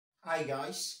Hi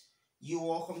guys, you're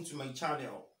welcome to my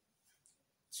channel.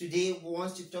 Today we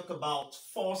want to talk about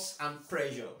force and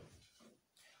pressure.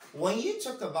 When you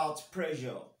talk about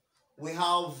pressure, we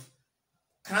have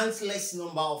countless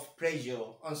number of pressure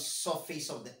on surface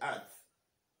of the earth.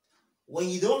 When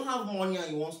you don't have money and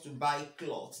you want to buy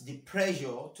clothes, the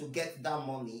pressure to get that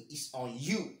money is on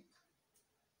you.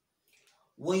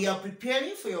 When you are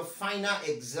preparing for your final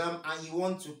exam and you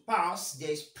want to pass,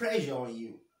 there is pressure on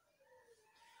you.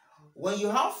 When you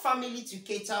have family to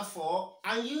cater for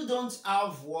and you don't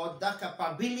have that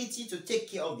capability to take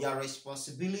care of their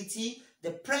responsibility,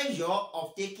 the pressure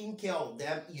of taking care of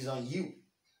them is on you.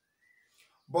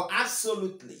 But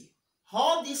absolutely,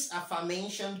 all these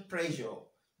aforementioned pressure,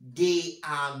 they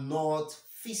are not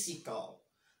physical.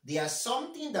 They are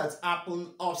something that happens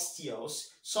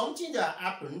upstairs, something that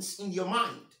happens in your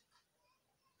mind.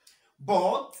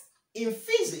 But in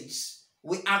physics,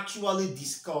 we actually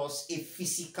discuss a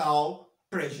physical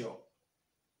pressure.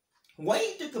 When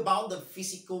you talk about the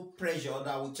physical pressure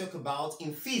that we talk about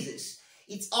in physics,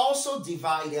 it's also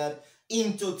divided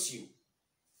into two.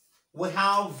 We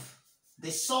have the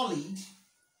solid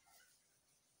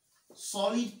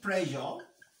pressure.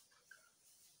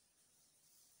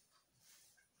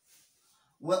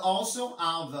 We also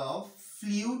have the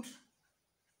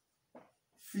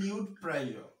fluid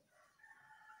pressure.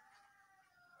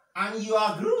 And you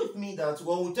agree with me that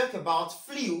when we talk about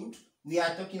fluid, we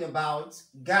are talking about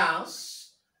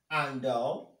gas and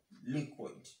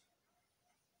liquid.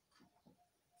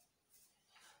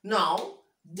 Now,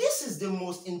 this is the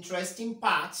most interesting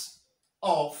part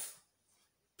of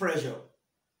pressure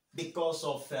because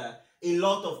of a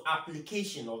lot of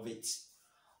application of it.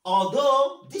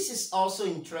 Although this is also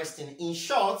interesting, in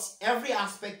short, every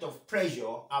aspect of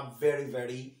pressure are very,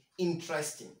 very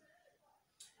interesting.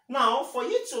 Now, for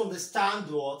you to understand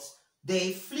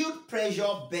the fluid pressure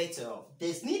better,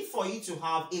 there's need for you to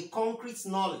have a concrete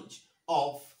knowledge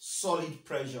of solid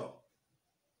pressure.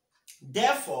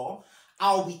 Therefore,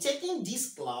 I'll be taking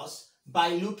this class by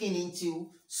looking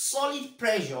into solid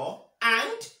pressure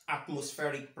and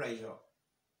atmospheric pressure.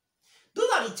 Those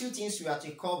are the two things we are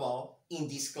to cover in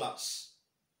this class.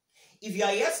 If you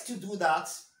are yet to do that,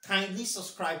 kindly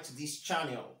subscribe to this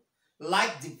channel.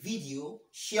 Like the video,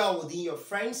 share with your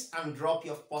friends and drop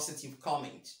your positive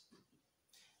comment.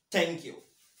 Thank you.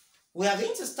 We are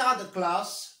going to start the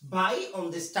class by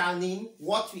understanding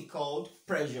what we call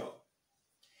pressure.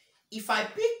 If I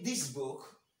pick this book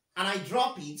and I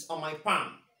drop it on my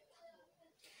palm,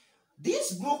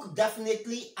 this book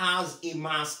definitely has a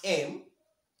mass M,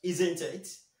 isn't it?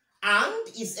 And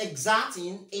is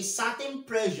exerting a certain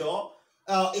pressure,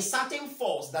 a certain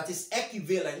force that is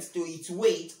equivalent to its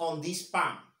weight on this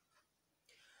palm.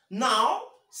 Now,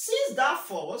 since that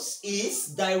force is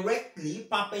directly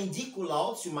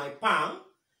perpendicular to my palm,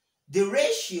 the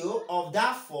ratio of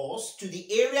that force to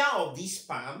the area of this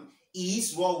palm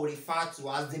is what we refer to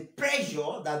as the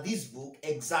pressure that this book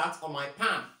exerts on my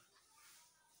palm.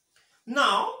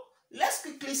 Now, let's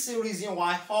quickly see the reason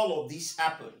why all of this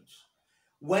happens.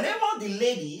 Whenever the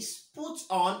ladies put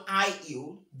on high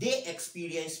heel, they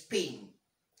experience pain,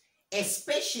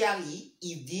 especially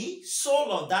if the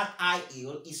sole of that high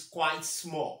heel is quite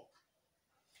small.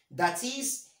 That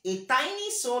is, a tiny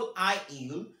sole high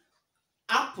heel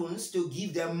happens to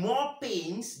give them more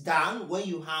pains than when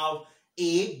you have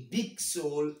a big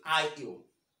sole high heel.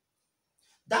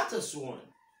 That is one.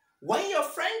 When your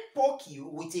friend poke you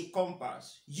with a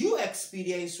compass, you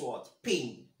experience what?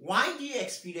 Pain. Why do you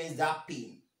experience that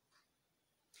pain?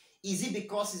 Is it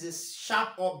because it's a sharp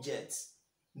object?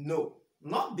 No,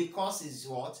 not because it's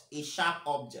what? A sharp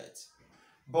object.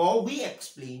 But we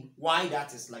explain why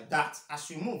that is like that as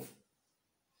we move.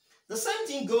 The same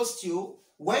thing goes to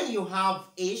when you have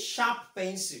a sharp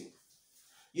pencil.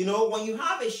 You know, when you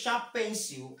have a sharp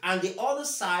pencil and the other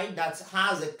side that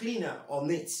has a cleaner on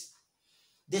it,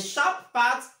 the sharp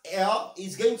part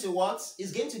is going to what?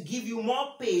 Is going to give you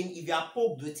more pain if you are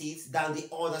poked with it than the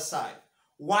other side.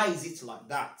 Why is it like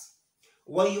that?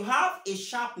 When you have a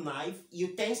sharp knife,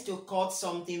 you tend to cut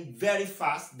something very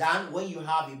fast than when you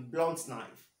have a blunt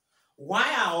knife.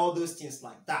 Why are all those things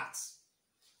like that?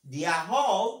 They are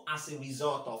all as a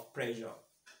result of pressure.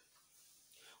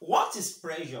 What is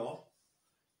pressure?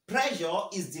 Pressure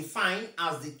is defined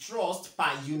as the thrust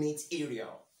per unit area.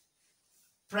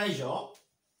 Pressure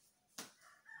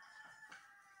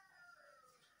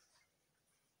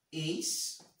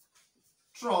is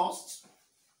thrust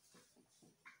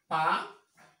per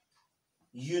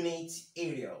unit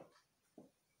area.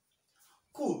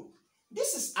 Cool.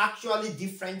 This is actually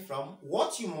different from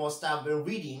what you must have been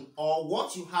reading or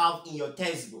what you have in your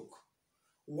textbook.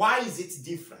 Why is it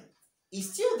different?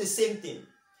 is still the same thing,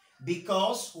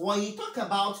 because when you talk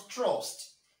about thrust,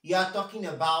 you are talking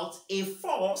about a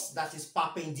force that is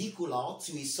perpendicular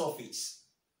to a surface.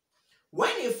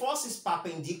 When a force is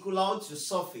perpendicular to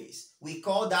surface, we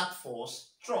call that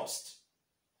force thrust.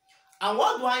 And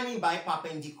what do I mean by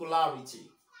perpendicularity?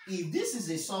 If this is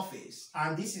a surface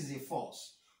and this is a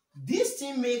force, this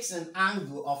thing makes an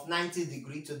angle of 90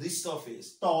 degrees to this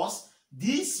surface. Thus,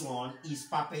 this one is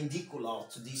perpendicular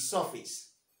to this surface.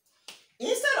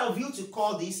 Instead of you to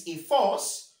call this a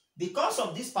force, because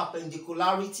of this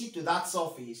perpendicularity to that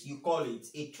surface, you call it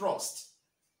a thrust.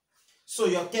 So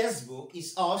your textbook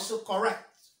is also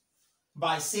correct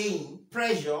by saying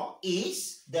pressure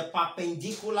is the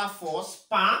perpendicular force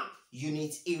per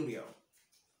unit area.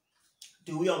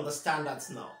 Do we understand that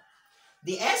now?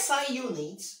 The SI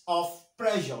unit of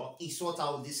pressure is what I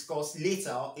will discuss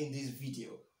later in this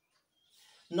video.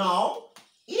 Now,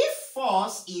 if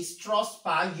force is thrust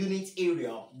per unit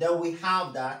area, then we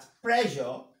have that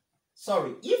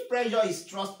if pressure is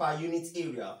thrust per unit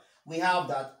area, we have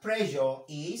that pressure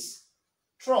is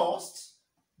thrust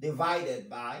divided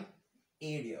by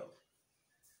area.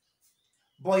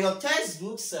 But your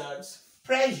textbook says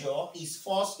pressure is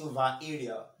force over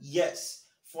area. Yes,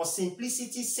 for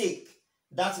simplicity's sake,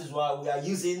 that is why we are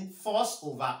using force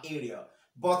over area.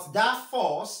 But that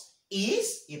force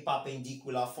is a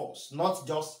perpendicular force, not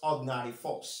just ordinary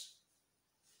force.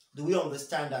 Do we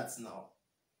understand that now?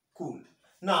 Cool.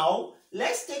 Now,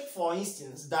 let's take for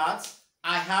instance that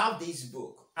I have this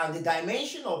book, and the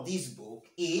dimension of this book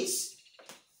is,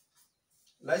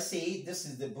 let's say this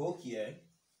is the book here,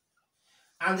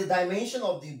 and the dimension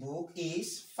of the book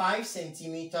is 5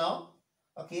 centimeter.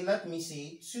 Okay, let me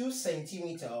say 2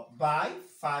 centimeter by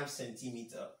 5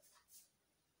 centimeter.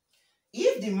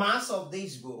 If the mass of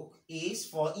this book is,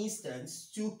 for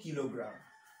instance, 2 kilogram,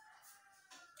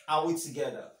 are we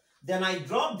together? Then I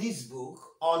drop this book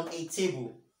on a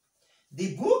table.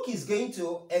 The book is going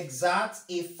to exert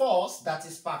a force that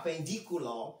is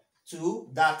perpendicular to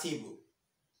that table.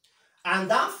 And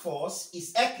that force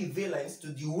is equivalent to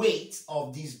the weight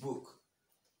of this book.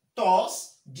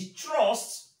 Thus, the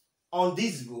thrust on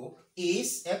this book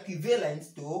is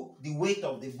equivalent to the weight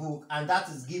of the book, and that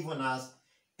is given as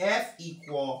F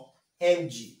equal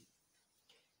mg.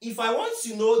 If I want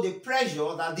to know the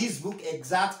pressure that this book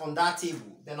exerts on that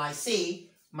table, then I say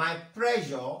my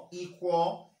pressure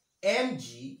equal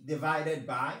mg divided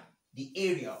by the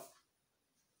area.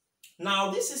 Now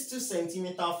this is 2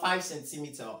 centimeter, 5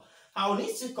 centimeter. I will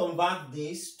need to convert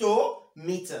this to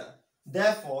meter.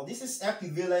 Therefore, this is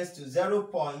equivalent to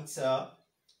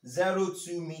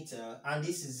 0.02 meter, and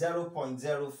this is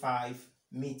 0.05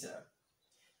 meter.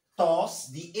 Thus,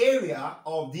 the area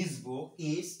of this book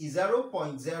is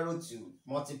 0.02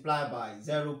 multiplied by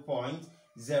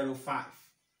 0.05.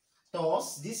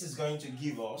 Thus, this is going to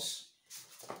give us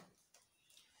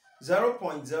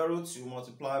 0.02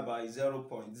 multiplied by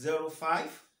 0.05.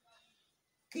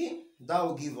 Okay, that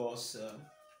will give us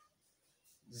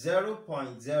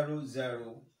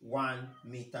 0.001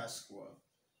 meter square.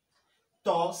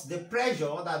 Thus, the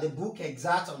pressure that the book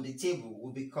exerts on the table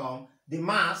will become the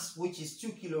mass, which is 2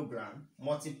 kilogram,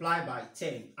 multiplied by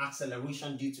 10,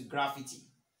 acceleration due to gravity,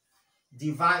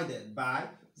 divided by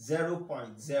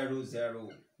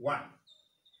 0.001.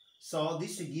 So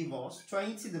this will give us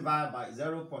 20 divided by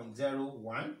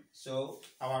 0.01. So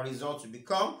our result will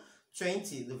become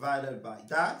 20 divided by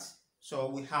that. So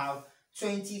we have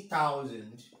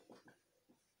 20,000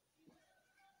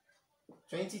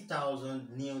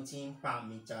 Newton per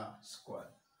meter square.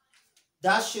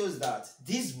 That shows that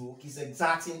this book is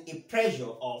exerting a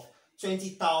pressure of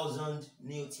 20,000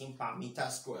 Newton per meter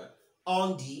square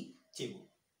on the table.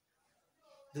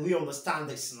 Do we understand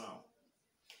this now?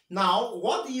 Now,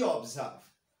 what do you observe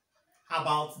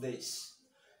about this?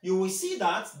 You will see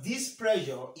that this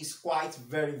pressure is quite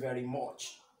very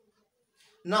much.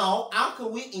 Now, how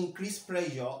can we increase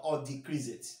pressure or decrease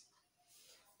it?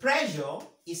 Pressure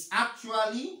is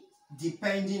actually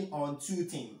depending on two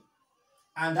things,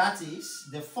 and that is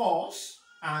the force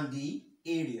and the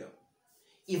area.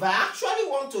 If I actually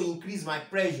want to increase my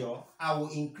pressure, I will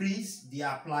increase the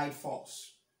applied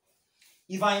force.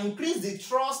 If I increase the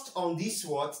thrust on this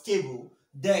table,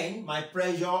 then my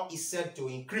pressure is set to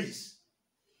increase.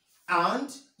 And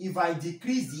if I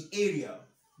decrease the area,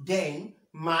 then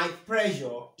my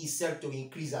pressure is set to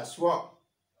increase as well.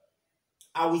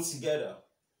 Are we together?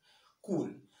 Cool.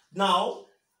 Now,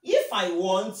 if I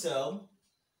want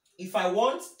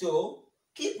to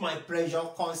keep my pressure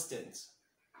constant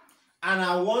and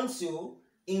I want to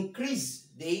increase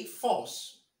the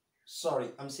force,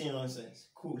 sorry, I'm saying nonsense.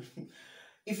 Cool.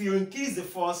 If you increase the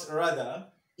force, rather,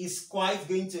 is quite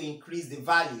going to increase the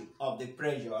value of the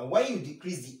pressure. And when you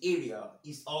decrease the area,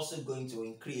 it's also going to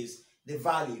increase the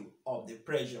value of the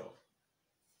pressure.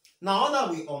 Now that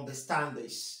we understand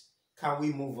this, can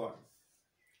we move on?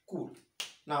 Cool.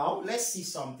 Now let's see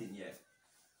something here.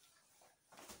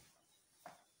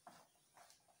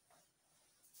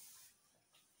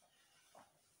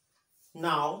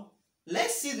 Now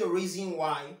let's see the reason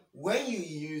why when you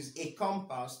use a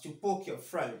compass to poke your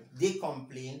friend, they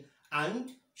complain and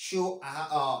show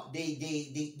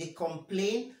they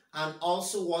complain and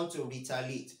also want to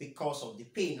retaliate because of the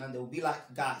pain, and they'll be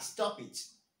like, guys, stop it.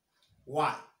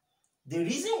 Why? The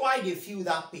reason why they feel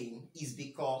that pain is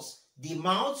because the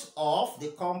mouth of the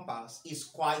compass is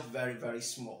quite very, very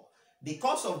small.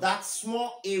 Because of that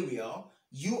small area,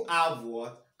 you have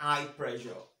what? High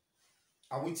pressure.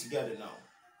 Are we together now?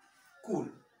 Cool.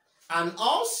 And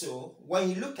also, when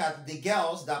you look at the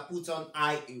girls that put on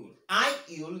high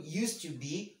heel used to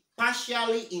be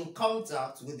partially in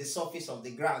contact with the surface of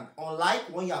the ground, unlike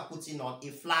when you are putting on a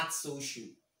flat sole shoe.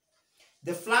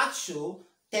 The flat shoe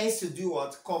tends to do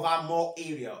what? Cover more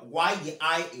area, while the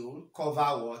high heel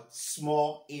cover what?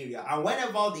 Small area. And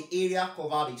whenever the area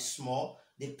covered is small,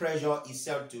 the pressure is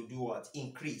said to do what?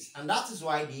 Increase. And that is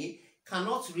why they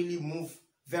cannot really move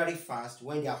very fast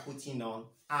when they are putting on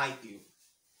high heel.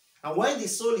 And when the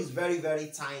sole is very,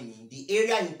 very tiny, the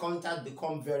area in contact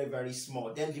becomes very, very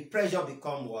small. Then the pressure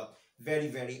becomes what? Very,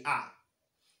 very high.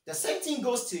 The same thing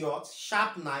goes to your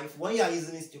sharp knife when you are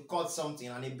using it to cut something,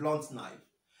 and a blunt knife.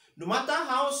 No matter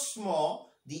how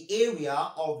small the area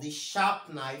of the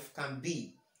sharp knife can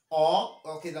be, or,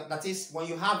 okay, that is when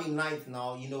you have a knife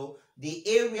now, you know, the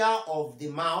area of the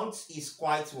mouth is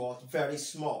quite what? Very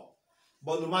small.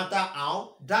 But no matter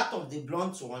how, that of the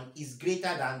blunt one is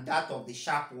greater than that of the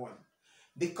sharp one.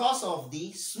 Because of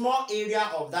the small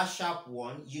area of that sharp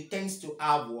one, you tend to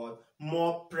have what?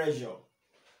 More pressure.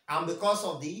 And because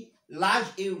of the large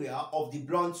area of the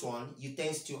blunt one, you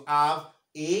tend to have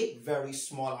a very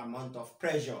small amount of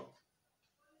pressure.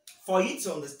 For you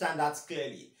to understand that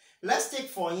clearly, let's take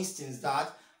for instance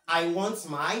that I want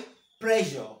my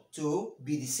pressure to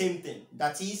be the same thing.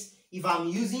 That is, if I'm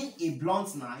using a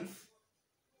blunt knife,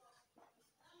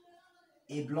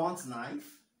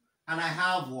 and I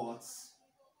have what?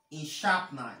 A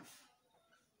sharp knife.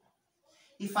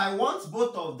 If I want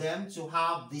both of them to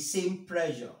have the same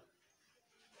pressure,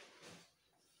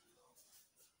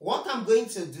 what I'm going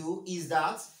to do is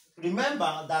that,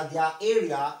 remember that their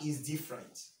area is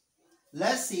different.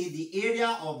 Let's say the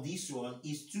area of this one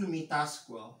is 2 meters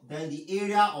square, then the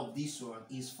area of this one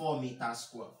is 4 meters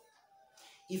square.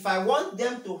 If I want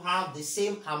them to have the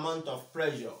same amount of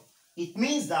pressure, it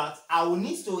means that I will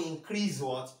need to increase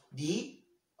what?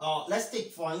 Let's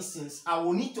take for instance, I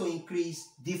will need to increase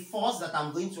the force that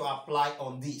I'm going to apply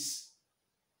on this.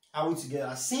 Are we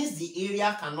together? Since the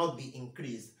area cannot be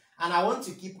increased and I want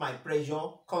to keep my pressure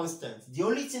constant, the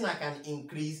only thing I can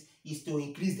increase is to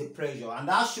increase the pressure. And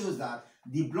that shows that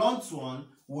the blunt one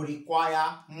will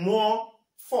require more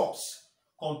force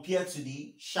compared to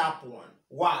the sharp one.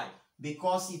 Why?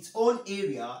 Because its own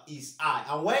area is high,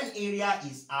 and when area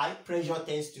is high, pressure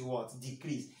tends to what?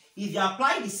 Decrease. If you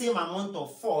apply the same amount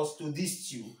of force to these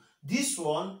two, this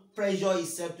one pressure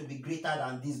is said to be greater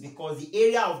than this because the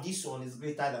area of this one is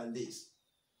greater than this.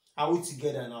 Are we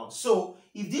together now? So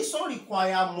if this one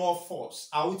requires more force,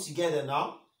 are we together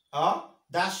now?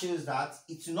 That shows that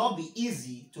it will not be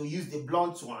easy to use the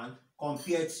blunt one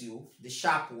compared to the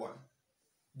sharp one.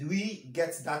 Do we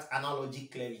get that analogy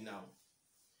clearly now?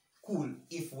 Cool.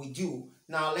 If we do,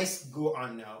 now let's go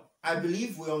on now. I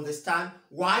believe we understand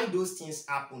why those things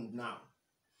happened now.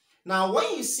 Now,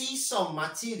 when you see some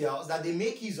materials that they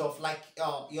make use of, like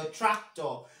your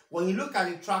tractor, when you look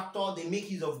at a tractor, they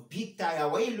make use of big tire.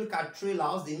 When you look at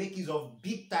trailers, they make use of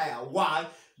big tire. Why?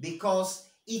 Because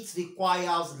it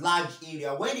requires large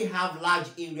area. When they have large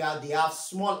area, they have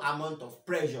small amount of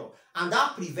pressure, and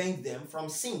that prevents them from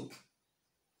sink.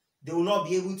 They will not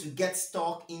be able to get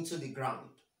stuck into the ground.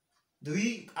 Do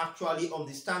we actually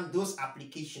understand those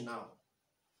applications now?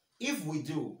 If we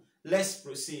do, let's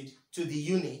proceed to the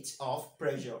unit of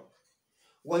pressure.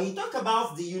 When you talk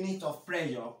about the unit of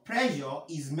pressure, pressure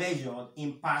is measured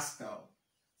in Pascal.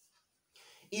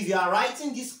 If you are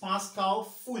writing this Pascal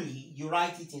fully, you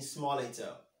write it in small letter.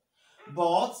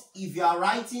 But if you are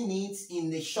writing it in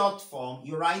the short form,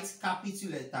 you write capital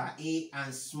letter A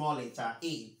and small letter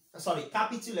A. Sorry,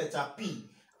 capital letter P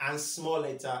and small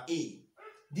letter A.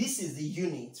 This is the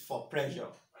unit for pressure.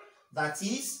 That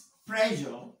is,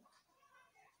 pressure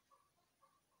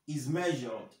is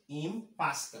measured in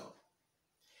Pascal.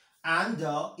 And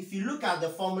if you look at the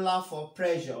formula for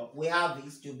pressure, we have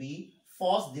it to be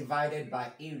force divided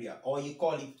by area, or you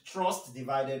call it thrust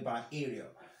divided by area.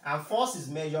 And force is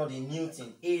measured in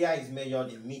Newton, area is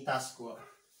measured in meter square.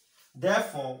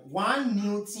 Therefore, 1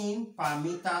 Newton per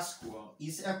meter square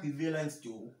is equivalent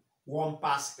to 1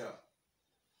 Pascal.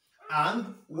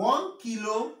 And 1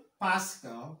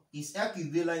 kilopascal is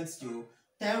equivalent to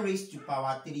 10 raised to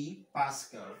power 3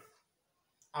 Pascal.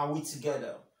 Are we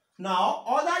together? Now,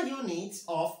 other units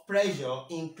of pressure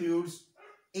includes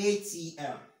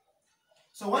ATM.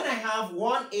 So when I have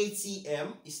 1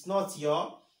 ATM, it's not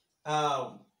your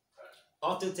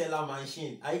auto teller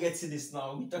machine. Are you getting this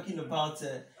now? We're talking about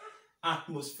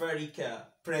atmospheric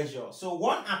pressure. So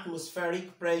 1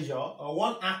 atmospheric pressure, or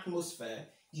 1 atmosphere,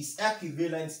 is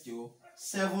equivalent to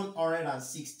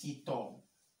 760 tons.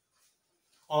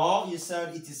 Or you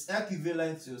said it is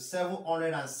equivalent to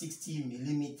 760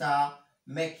 millimeter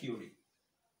mercury.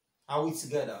 Are we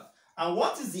together? And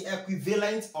what is the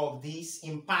equivalent of this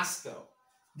in Pascal?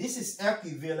 This is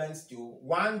equivalent to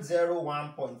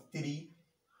 101.3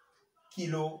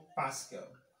 kilopascal.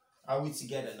 Are we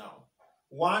together now?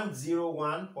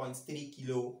 101.3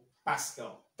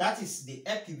 kilopascal. That is the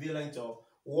equivalent of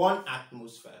 1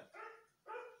 atmosphere.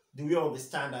 Do we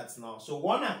understand that now? So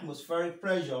 1 atmospheric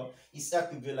pressure is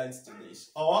equivalent to this.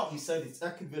 Or you said it's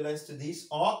equivalent to this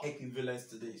or equivalent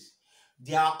to this.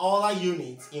 There are other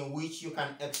units in which you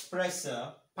can express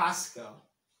Pascal,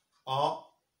 or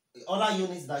other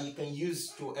units that you can use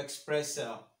to express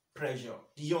pressure.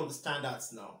 Do you understand that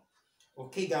now?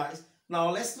 Okay, guys.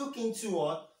 Now let's look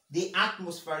into the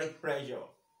atmospheric pressure.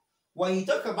 When you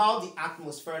talk about the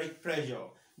atmospheric pressure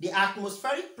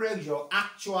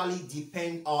actually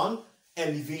depends on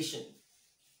elevation.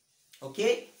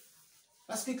 Okay?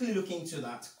 Let's quickly look into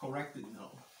that correctly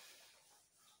now.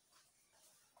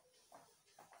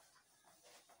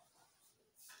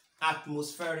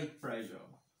 Atmospheric pressure.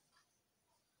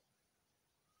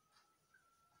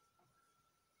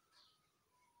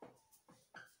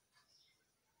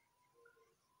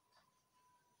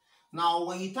 Now,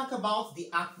 when you talk about the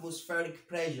atmospheric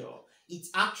pressure, it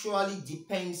actually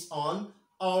depends on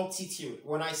altitude.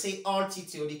 When I say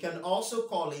altitude, you can also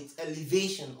call it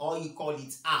elevation, or you call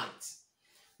it height.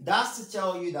 That's to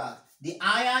tell you that the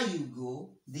higher you go,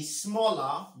 the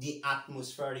smaller the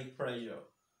atmospheric pressure.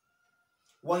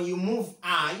 When you move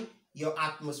high, your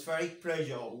atmospheric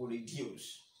pressure will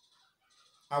reduce.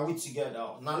 Are we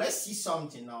together? Now let's see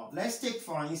something now. Let's take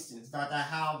for instance that I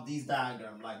have this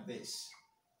diagram like this.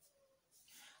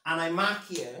 And I mark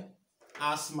here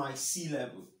as my sea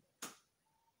level.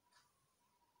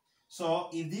 So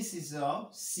if this is a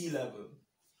sea level,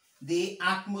 the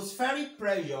atmospheric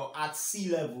pressure at sea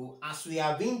level, as we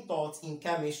have been taught in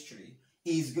chemistry,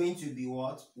 is going to be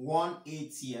what? 1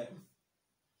 atm.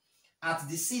 At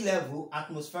the sea level,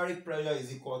 atmospheric pressure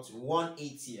is equal to 1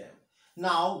 atm.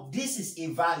 Now, this is a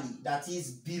valley that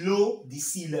is below the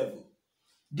sea level.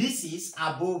 This is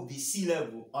above the sea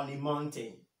level on a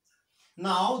mountain.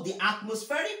 Now, the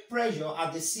atmospheric pressure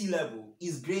at the sea level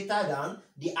is greater than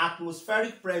the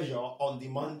atmospheric pressure on the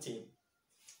mountain.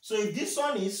 So if this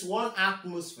one is 1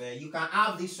 atmosphere, you can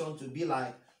have this one to be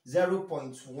like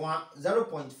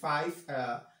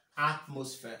 0.5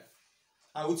 atmosphere.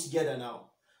 Are we together now?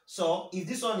 So if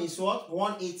this one is what?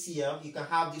 1 atm, you can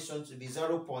have this one to be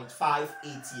 0.5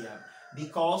 atm,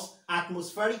 because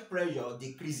atmospheric pressure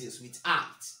decreases with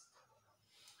height.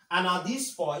 And at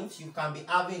this point, you can be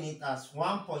having it as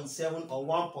 1.7 or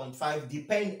 1.5,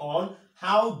 depending on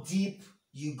how deep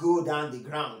you go down the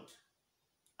ground.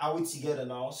 Are we together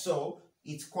now? So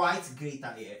it's quite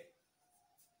greater here.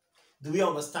 Do we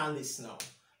understand this now?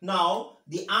 Now,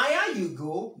 the higher you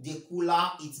go, the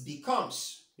cooler it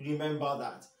becomes. Remember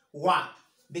that. Why?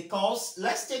 Because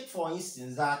let's take for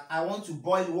instance that I want to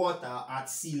boil water at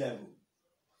sea level.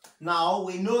 Now,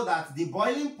 we know that the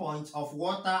boiling point of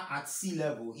water at sea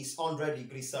level is 100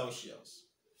 degrees Celsius.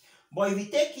 But if we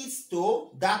take it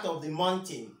to that of the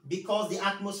mountain, because the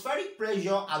atmospheric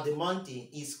pressure at the mountain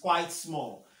is quite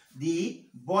small, the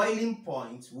boiling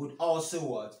point would also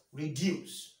what?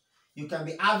 Reduce. You can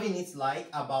be having it like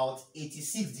about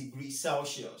 86 degrees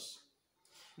Celsius.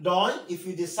 Then, if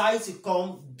you decide to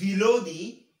come below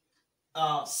the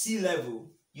sea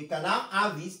level, you can now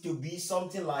have it to be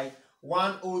something like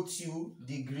 102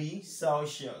 degrees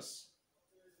Celsius.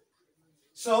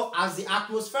 So, as the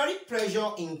atmospheric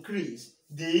pressure increases,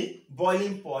 the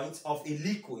boiling point of a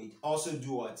liquid also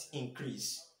do what?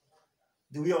 Increase.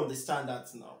 Do we understand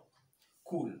that now?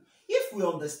 Cool. If we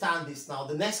understand this now,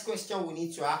 the next question we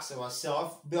need to ask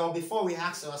ourselves, but before we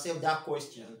ask ourselves that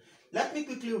question, let me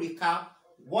quickly recap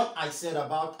what I said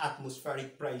about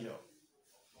atmospheric pressure.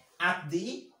 At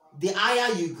the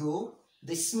higher you go,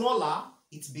 the smaller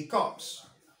It's because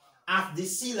at the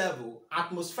sea level,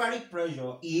 atmospheric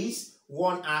pressure is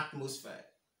 1 atmosphere.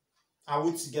 Are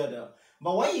we together?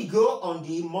 But when you go on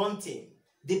the mountain,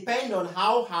 depending on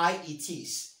how high it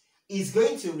is, it's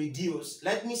going to reduce.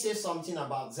 Let me say something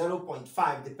about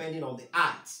 0.5 depending on the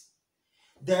height.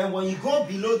 Then when you go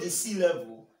below the sea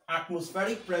level,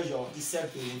 atmospheric pressure is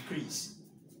said to increase.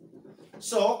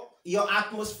 So your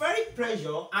atmospheric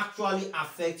pressure actually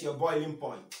affects your boiling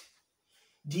point.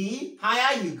 The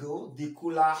higher you go, the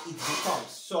cooler it becomes.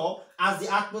 So as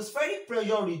the atmospheric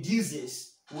pressure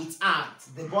reduces with height,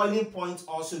 the boiling point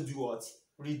also do what?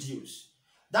 Reduce.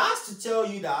 That's to tell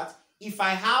you that if I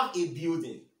have a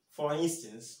building, for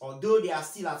instance, although they are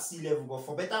still at sea level, but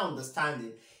for better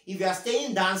understanding, if you are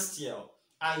staying downstairs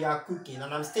and you are cooking,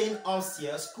 and I'm staying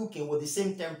upstairs cooking with the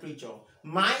same temperature,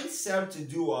 mine serve to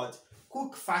do what?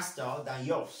 Cook faster than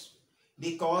yours.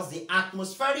 Because the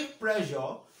atmospheric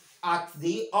pressure at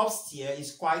the upstairs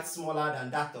is quite smaller than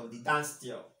that of the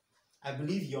downstairs. I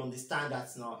believe you understand that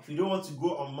now. If you don't want to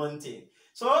go on mountain.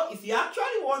 So if you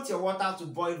actually want your water to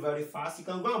boil very fast, you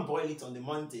can go and boil it on the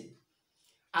mountain.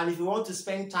 And if you want to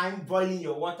spend time boiling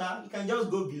your water, you can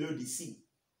just go below the sea.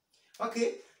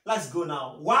 Okay, let's go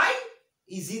now. Why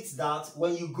is it that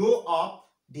when you go up,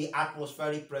 the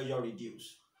atmospheric pressure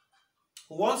reduces?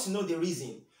 We want to know the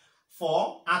reason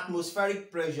for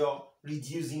atmospheric pressure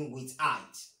reducing with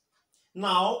height.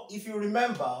 Now, if you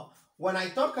remember, when I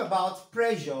talk about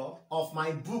pressure of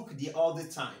my book the other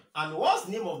time, and what's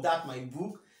the name of that, my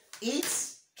book?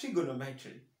 It's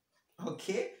trigonometry.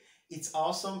 Okay, it's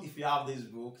awesome. If you have this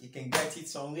book, you can get it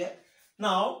somewhere.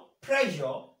 Now,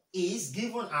 pressure is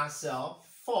given as a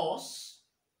force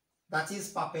that is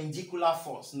perpendicular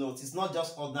force. Note, it's not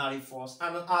just ordinary force.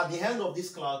 And at the end of this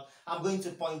class, I'm going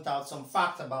to point out some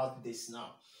facts about this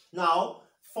now. Now,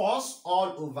 force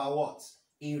all over what?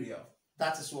 Area.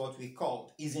 That is what we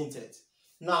called, isn't it?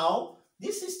 Now,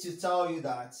 this is to tell you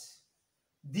that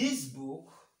this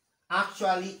book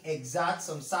actually exerts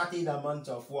some certain amount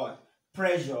of what?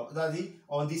 Pressure, that is,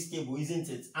 on this table, isn't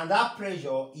it? And that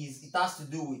pressure is, it has to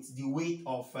do with the weight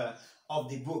of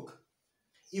the book.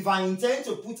 If I intend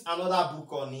to put another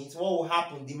book on it, what will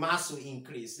happen? The mass will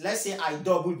increase. Let's say I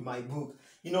doubled my book.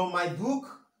 You know, my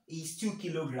book is 2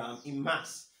 kilograms in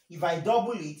mass. If I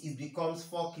double it, it becomes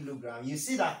 4 kilograms. You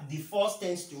see that the force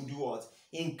tends to do what?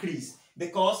 Increase.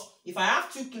 Because if I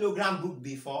have 2 kilogram book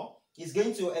before, it's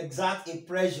going to exert a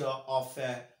pressure of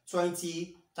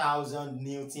 20,000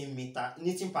 Newton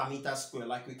per meter square,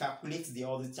 like we calculate the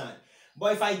other time.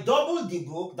 But if I double the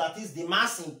book, that is the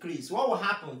mass increase, what will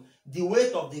happen? The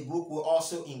weight of the book will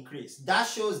also increase. That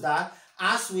shows that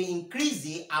as we increase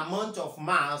the amount of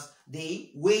mass, the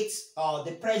weight or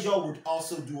the pressure would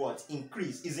also do what?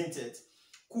 Increase, isn't it?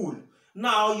 Cool.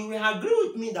 Now, you will agree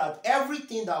with me that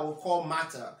everything that we call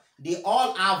matter, they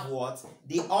all have what?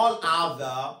 They all have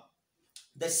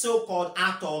the so-called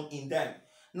atom in them.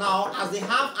 Now, as they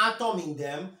have atom in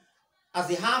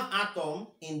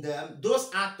them, those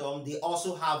atoms, they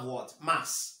also have what?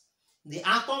 Mass. The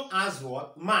atom has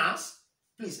what? Mass.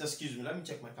 Please, excuse me, let me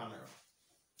check my camera.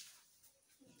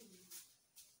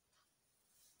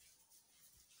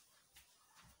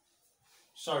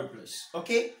 Sorry, please.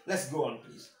 Okay, let's go on,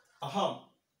 please.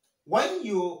 When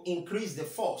you increase the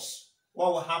force,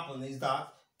 what will happen is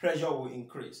that pressure will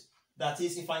increase. That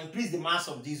is, if I increase the mass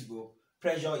of this book,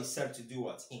 pressure is said to do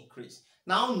what? Increase.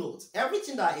 Now note,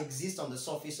 everything that exists on the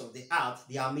surface of the earth,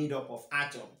 they are made up of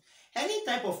atoms. Any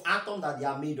type of atom that they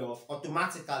are made of,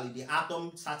 automatically the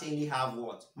atom certainly have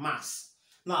what? Mass.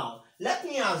 Now, let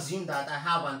me assume that I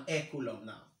have an air column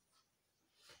now.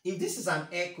 If this is an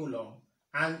air column,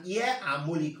 and here are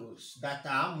molecules that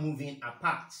are moving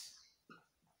apart.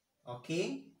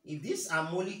 Okay? If these are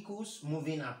molecules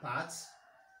moving apart,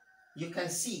 you can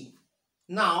see.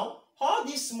 Now, all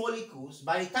these molecules,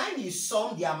 by the time you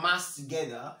sum their mass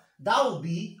together, that will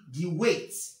be the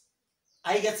weight.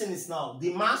 Are you getting this now?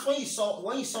 The mass, when you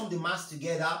sum the mass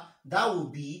together, that will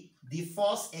be the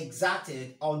force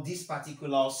exerted on this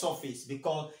particular surface,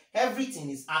 because everything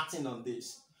is acting on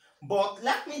this. But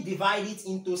let me divide it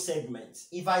into segments.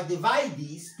 If I divide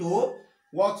this to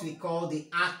what we call the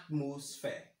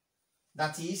atmosphere,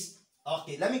 that is,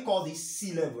 okay, let me call this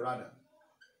sea level rather.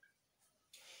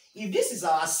 If this is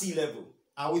our sea level,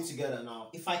 are we together now?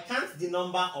 If I count the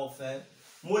number of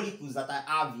molecules that I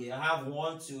have here, I have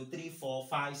 1, 2, 3, 4,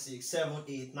 5, 6, 7,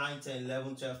 8, 9, 10,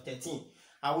 11, 12, 13.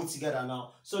 Are we together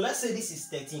now? So let's say this is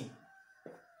 13.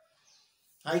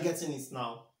 Are you getting it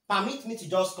now? Permit me to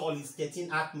just call it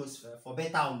 13 atmosphere for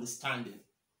better understanding.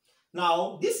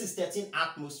 Now, this is 13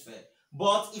 atmosphere.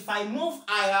 But if I move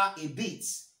higher a bit,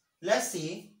 let's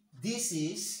say this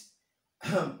is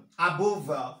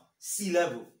above sea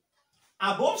level.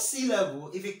 Above sea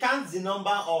level, if you count the number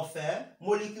of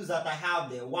molecules that I have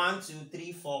there, 1, 2,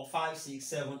 3, 4, 5, 6,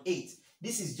 7, 8.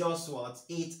 This is just what?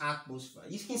 8 atmosphere.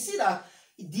 You can see that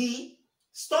the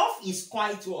stuff is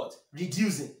quite what?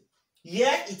 Reducing.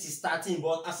 Here it is starting,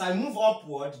 but as I move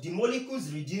upward, the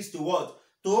molecules reduce to what?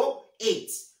 To 8.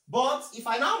 But if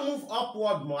I now move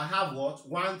upward more, I have what?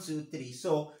 1, 2, 3.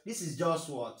 So this is just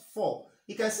what? 4.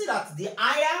 You can see that the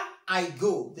higher I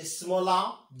go, the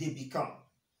smaller they become.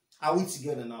 Are we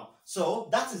together now? So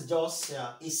that is just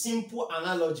a simple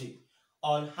analogy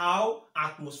on how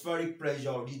atmospheric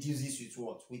pressure reduces with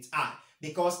what? With I.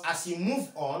 Because as you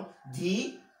move on,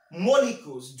 the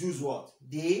molecules do what?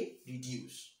 They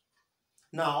reduce.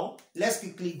 Now, let's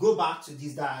quickly go back to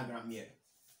this diagram here.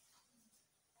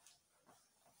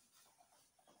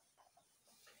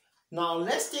 Now,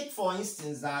 let's take for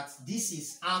instance that this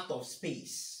is out of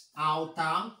space.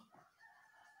 Outer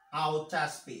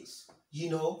space.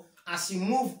 You know, as you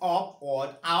move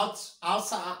upward,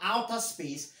 outer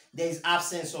space, there is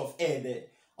absence of air there.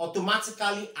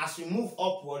 Automatically, as we move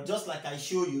upward, just like I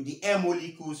show you, the air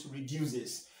molecules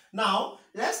reduces. Now,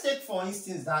 let's take for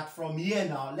instance that from here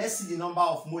now, let's see the number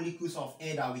of molecules of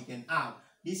air that we can have.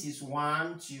 This is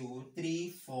 1, 2,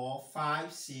 3, 4,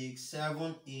 5, 6,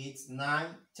 7, 8, 9,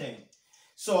 10.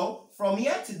 So, from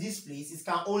here to this place, it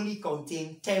can only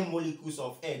contain 10 molecules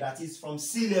of air. That is from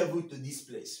sea level to this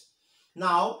place.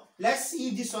 Now, let's see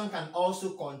if this one can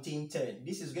also contain 10.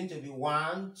 This is going to be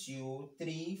 1, 2,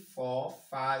 3, 4,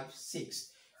 5,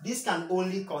 6. This can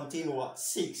only contain what?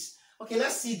 6. Okay,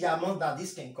 let's see the amount that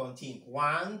this can contain.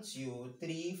 1, 2,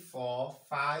 3, 4,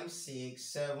 5, 6,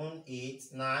 7, 8,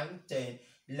 9, 10,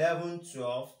 11,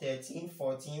 12, 13,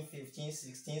 14, 15,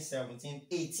 16, 17,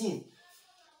 18.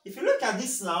 If you look at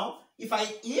this now, if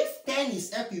 10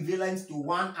 is equivalent to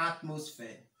 1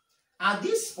 atmosphere, at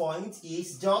this point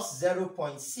is just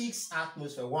 0.6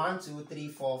 atmosphere. 1, 2, 3,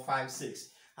 4, 5, 6.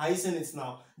 Are you seeing it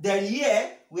now? Then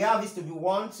here we have this to be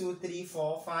 1, 2, 3,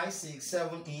 4, 5, 6,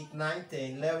 7, 8, 9,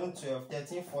 10, 11, 12,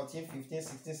 13, 14, 15,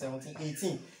 16, 17,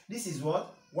 18. This is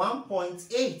what?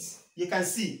 1.8. You can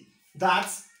see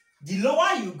that the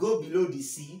lower you go below the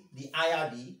sea, the higher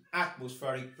the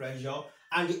atmospheric pressure,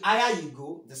 and the higher you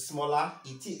go, the smaller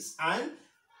it is. And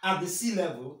at the sea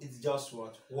level, it's just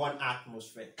what? 1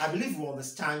 atmosphere. I believe we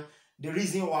understand the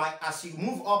reason why as you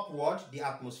move upward, the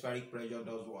atmospheric pressure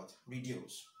does what?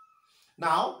 Reduce.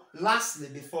 Now, lastly,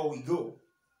 before we go,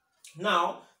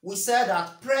 now we said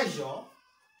that pressure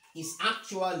is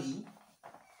actually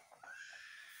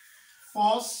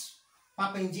force,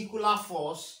 perpendicular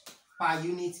force per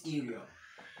unit area.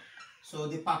 So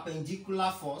the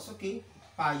perpendicular force, okay,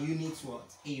 per unit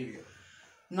what? Area.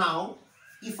 Now,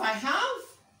 if I have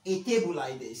a table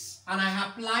like this and I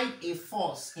applied a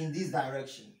force in this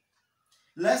direction,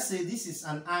 let's say this is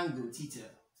an angle theta,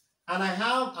 and I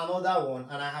have another one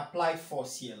and I apply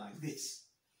force here like this.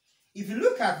 If you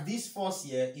look at this force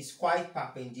here, is quite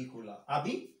perpendicular,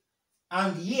 Abi?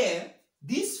 And here,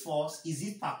 this force, is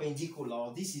it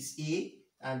perpendicular? This is A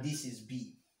and this is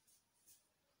B.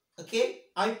 Okay?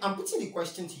 I'm putting the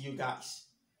question to you guys.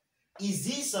 Is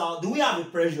this, do we have a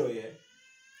pressure here?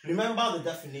 Remember the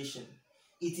definition.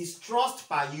 It is thrust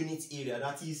per unit area.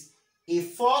 That is a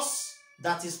force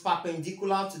that is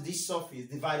perpendicular to this surface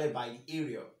divided by the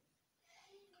area.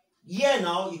 Here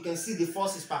now, you can see the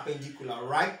force is perpendicular,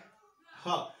 right?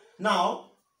 Now,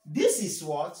 this is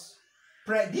what?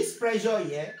 This pressure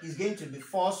here is going to be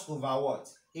force over what?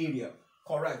 Area.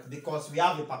 Correct, because we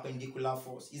have a perpendicular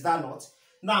force. Is that not?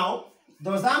 Now,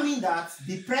 does that mean that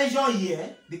the pressure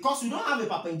here, because we don't have a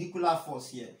perpendicular force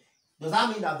here, does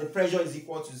that mean that the pressure is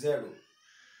equal to 0?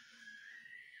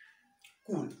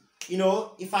 Cool. You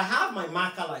know, if I have my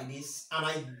marker like this and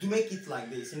I do make it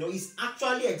like this, you know, it's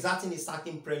actually exerting a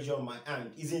certain pressure on my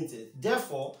hand, isn't it?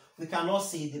 Therefore, we cannot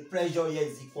say the pressure here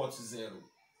is equal to 0.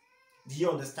 Do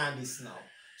you understand this now?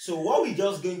 So what we're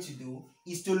just going to do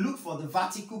is to look for the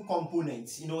vertical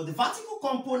component. You know, the vertical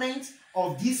component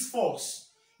of this force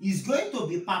is going to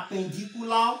be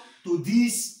perpendicular to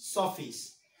this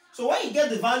surface. So when you get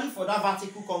the value for that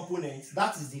vertical component,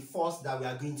 that is the force that we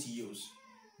are going to use.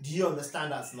 Do you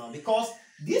understand that now? Because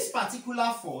this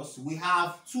particular force, we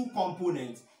have 2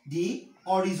 components, the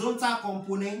horizontal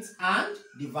component and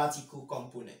the vertical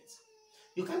component.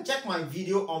 You can check my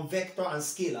video on vector and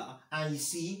scalar and you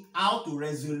see how to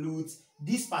resolute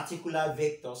this particular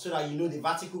vector so that you know the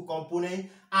vertical component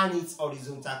and its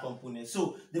horizontal component.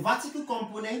 So the vertical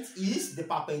component is the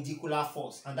perpendicular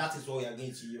force, and that is what we are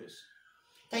going to use.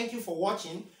 Thank you for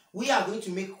watching. We are going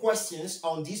to make questions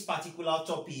on this particular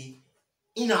topic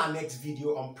in our next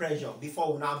video on pressure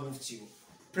before we now move to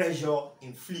pressure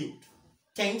in fluid.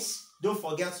 Thanks. Don't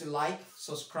forget to like,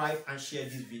 subscribe, and share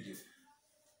this video.